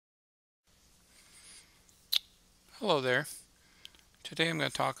Hello there. Today I'm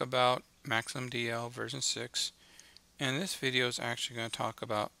going to talk about Maxim DL version 6, and this video is actually going to talk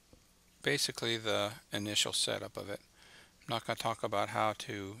about basically the initial setup of it. I'm not going to talk about how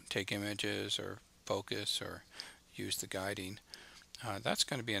to take images or focus or use the guiding. That's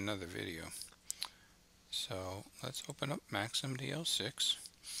going to be another video. So let's open up Maxim DL 6,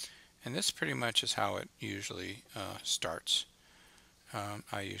 and this pretty much is how it usually starts.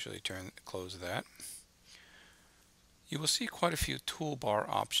 I usually close that. You will see quite a few toolbar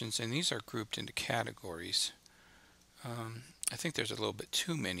options, and these are grouped into categories. I think there's a little bit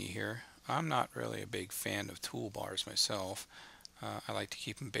too many here. I'm not really a big fan of toolbars myself. I like to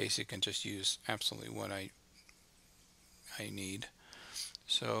keep them basic and just use absolutely what I need.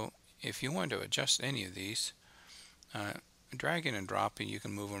 So if you want to adjust any of these, dragging and dropping, you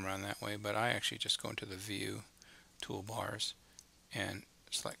can move them around that way, but I actually just go into the View, Toolbars, and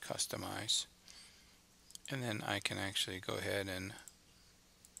select Customize. And then I can actually go ahead and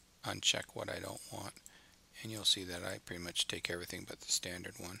uncheck what I don't want. And you'll see that I pretty much take everything but the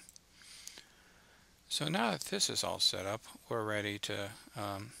standard one. So now that this is all set up, we're ready to,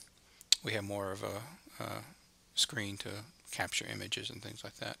 we have more of a screen to capture images and things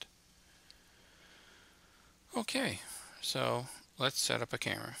like that. Okay, so let's set up a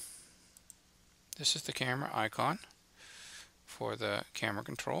camera. This is the camera icon for the camera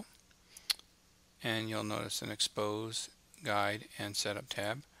control. And you'll notice an expose, guide, and setup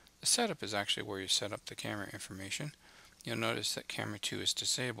tab. The setup is actually where you set up the camera information. You'll notice that camera 2 is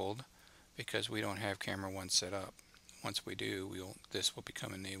disabled because we don't have camera 1 set up. Once we do, this will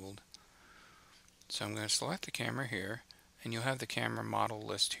become enabled. So I'm going to select the camera here, and you'll have the camera model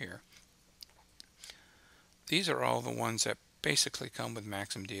list here. These are all the ones that basically come with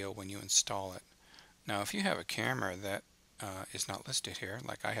MaximDL when you install it. Now if you have a camera that is not listed here,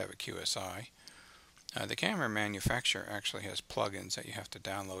 like I have a QSI, the camera manufacturer actually has plugins that you have to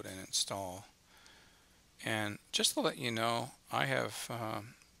download and install. And just to let you know, I have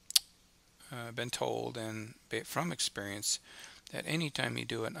been told, and from experience, that anytime you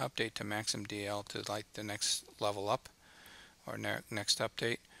do an update to MaximDL to like the next level up or next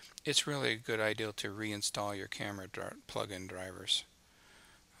update, it's really a good idea to reinstall your camera plugin drivers.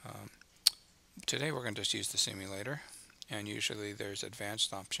 Today we're going to just use the simulator, and usually there's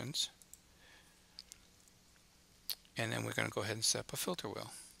advanced options. And then we're going to go ahead and set up a filter wheel.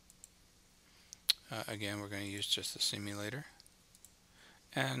 Again, we're going to use just the simulator.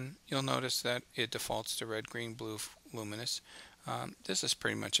 And you'll notice that it defaults to red, green, blue, luminous. This is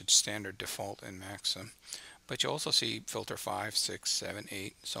pretty much its standard default in Maxim. But you'll also see filter 5, 6, 7,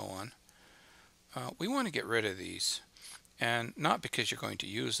 8, so on. We want to get rid of these. And not because you're going to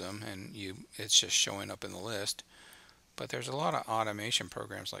use them and it's just showing up in the list. But there's a lot of automation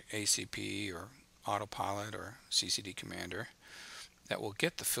programs like ACP or Autopilot or CCD Commander that will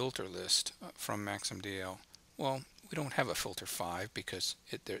get the filter list from MaximDL. Well, we don't have a filter 5 because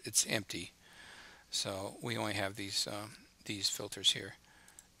it's empty, so we only have these filters here.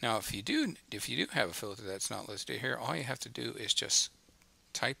 Now if you do have a filter that's not listed here, all you have to do is just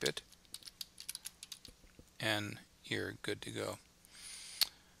type it and you're good to go.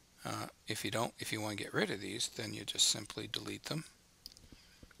 If you want to get rid of these, then you just simply delete them.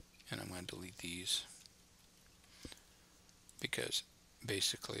 And I'm going to delete these because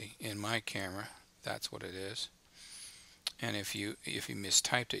basically in my camera that's what it is. And if you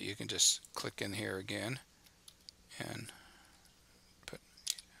mistyped it, you can just click in here again and put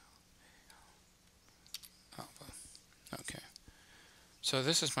alpha. Okay, so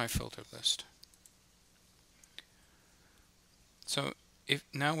this is my filter list. So if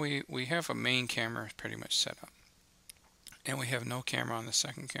now we have a main camera pretty much set up, and we have no camera on the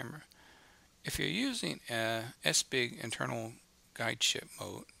second camera. If you're using a SBIG internal guide ship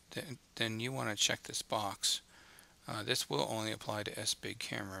mode, then you want to check this box. This will only apply to SBIG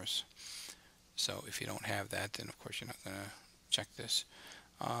cameras. So if you don't have that, then of course you're not going to check this.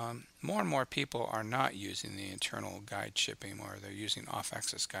 More and more people are not using the internal guide ship anymore. They're using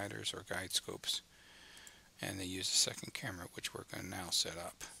off-axis guiders or guide scopes. And they use a second camera, which we're going to now set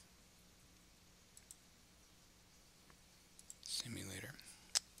up. Simulator.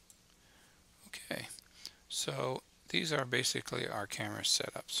 Okay, so these are basically our camera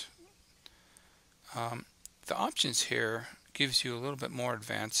setups. The options here gives you a little bit more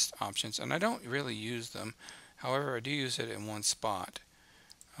advanced options, and I don't really use them. However, I do use it in one spot.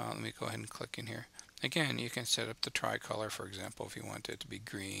 Let me go ahead and click in here. Again, you can set up the tricolor, for example, if you want it to be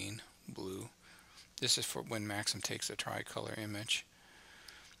green, blue. This is for when Maxim takes a tricolor image,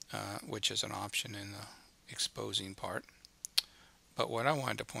 which is an option in the exposing part. But what I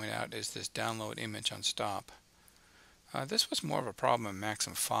wanted to point out is this download image on stop. This was more of a problem in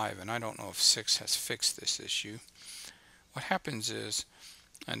Maxim 5, and I don't know if 6 has fixed this issue. What happens is,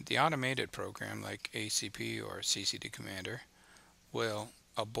 the automated program like ACP or CCD Commander will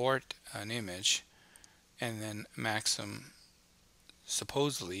abort an image, and then Maxim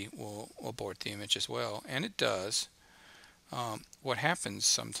supposedly will abort the image as well, and it does. What happens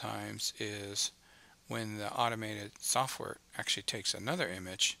sometimes is when the automated software actually takes another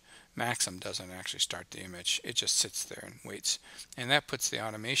image, Maxim doesn't actually start the image, it just sits there and waits, and that puts the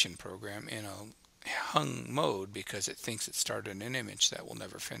automation program in a hung mode because it thinks it started an image that will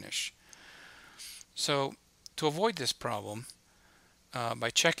never finish. So to avoid this problem, by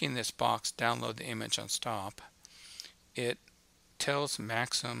checking this box, download the image on stop, it tells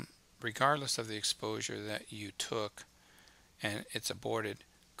Maxim, regardless of the exposure that you took and it's aborted,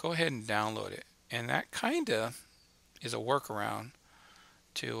 go ahead and download it. And that kinda is a workaround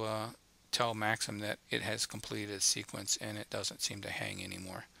to tell Maxim that it has completed a sequence and it doesn't seem to hang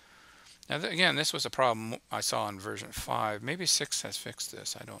anymore. Now again, this was a problem I saw in version 5. Maybe 6 has fixed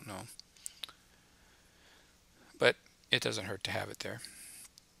this, I don't know. But it doesn't hurt to have it there.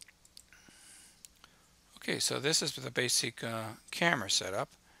 Okay, so this is the basic camera setup,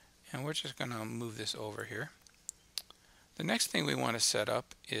 and we're just going to move this over here. The next thing we want to set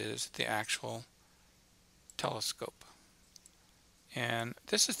up is the actual telescope. And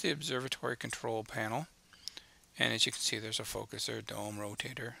this is the observatory control panel, and as you can see, there's a focuser, dome,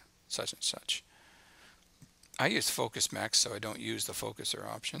 rotator, such and such. I use Focus Max, so I don't use the focuser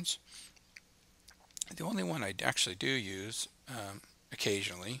options. The only one I actually do use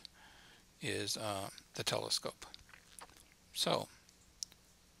occasionally is the telescope. So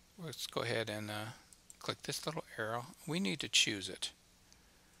let's go ahead and click this little arrow. We need to choose it.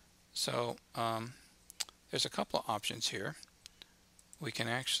 So there's a couple of options here. We can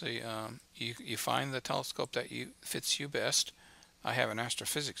actually, you find the telescope that fits you best. I have an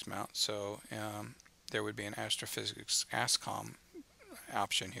astrophysics mount, so there would be an astrophysics ASCOM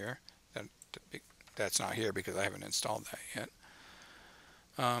option here. That's not here because I haven't installed that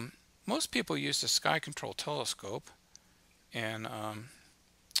yet. Most people use the sky control telescope and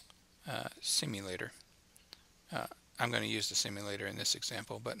simulator. I'm going to use the simulator in this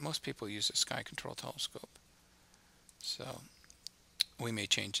example, but most people use the sky control telescope. So we may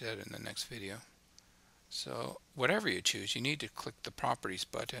change that in the next video. So whatever you choose, you need to click the properties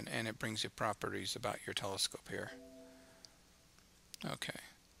button and it brings you properties about your telescope here. Okay,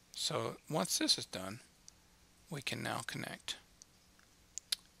 so once this is done, we can now connect.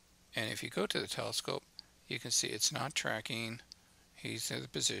 And if you go to the telescope, you can see it's not tracking. These are the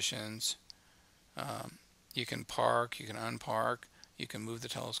positions. You can park, you can unpark, you can move the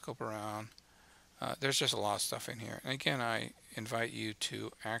telescope around. There's just a lot of stuff in here. And again, I invite you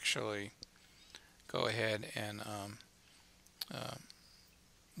to actually go ahead and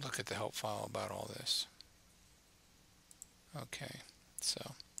look at the help file about all this. Okay, so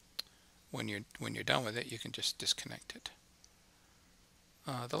when you're done with it, you can just disconnect it.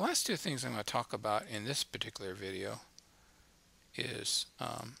 The last two things I'm going to talk about in this particular video is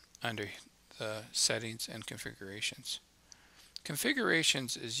under the settings and configurations.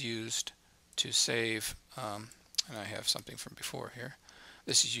 Configurations is used to save, and I have something from before here.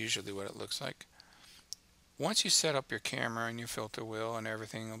 This is usually what it looks like. Once you set up your camera and your filter wheel and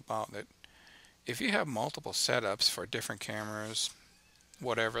everything about it, if you have multiple setups for different cameras,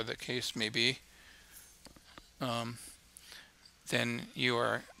 whatever the case may be, then you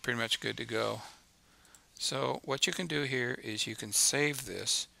are pretty much good to go. So what you can do here is you can save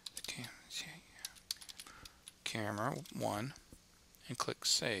this camera 1 and click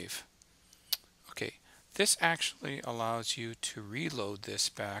save. Okay, this actually allows you to reload this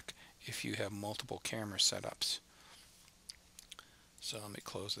back if you have multiple camera setups. So let me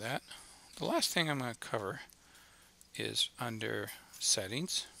close that. The last thing I'm going to cover is under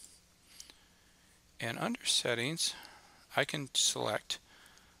settings, and under settings I can select,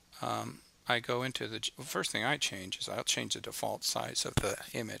 I go into the first thing I change is I'll change the default size of the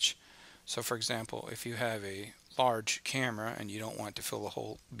image. So for example, if you have a large camera and you don't want to fill the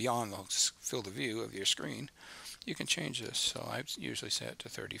whole beyond the field of view of your screen, you can change this. So I usually set it to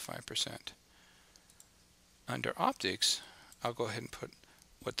 35%. Under optics, I'll go ahead and put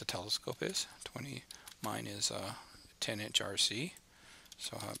what the telescope is. Mine is a 10-inch RC,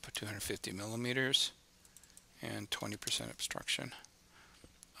 so I'll put 250 millimeters and 20% obstruction.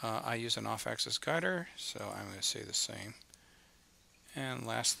 I use an off-axis guider, so I'm going to say the same. And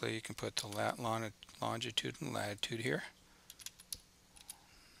lastly, you can put the longitude and latitude here.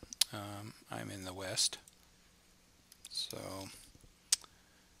 I'm in the west. So,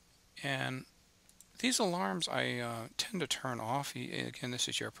 and These alarms I tend to turn off. Again, this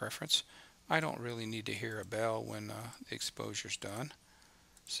is your preference. I don't really need to hear a bell when the exposure's done.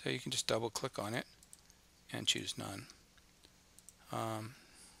 So you can just double click on it and choose none.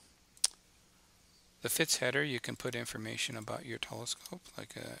 The FITS header, you can put information about your telescope,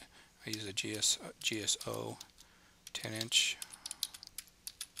 like I use a GSO 10-inch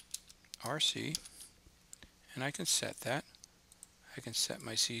RC, and I can set that. I can set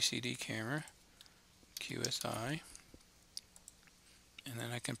my CCD camera, QSI, and then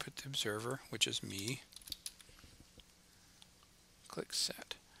I can put the observer, which is me. Click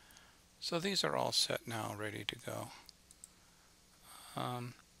set. So these are all set now, ready to go.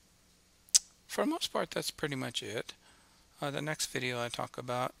 For the most part, that's pretty much it. The next video I talk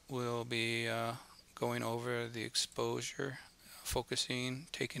about will be going over the exposure, focusing,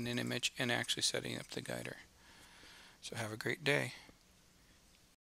 taking an image, and actually setting up the guider. So have a great day.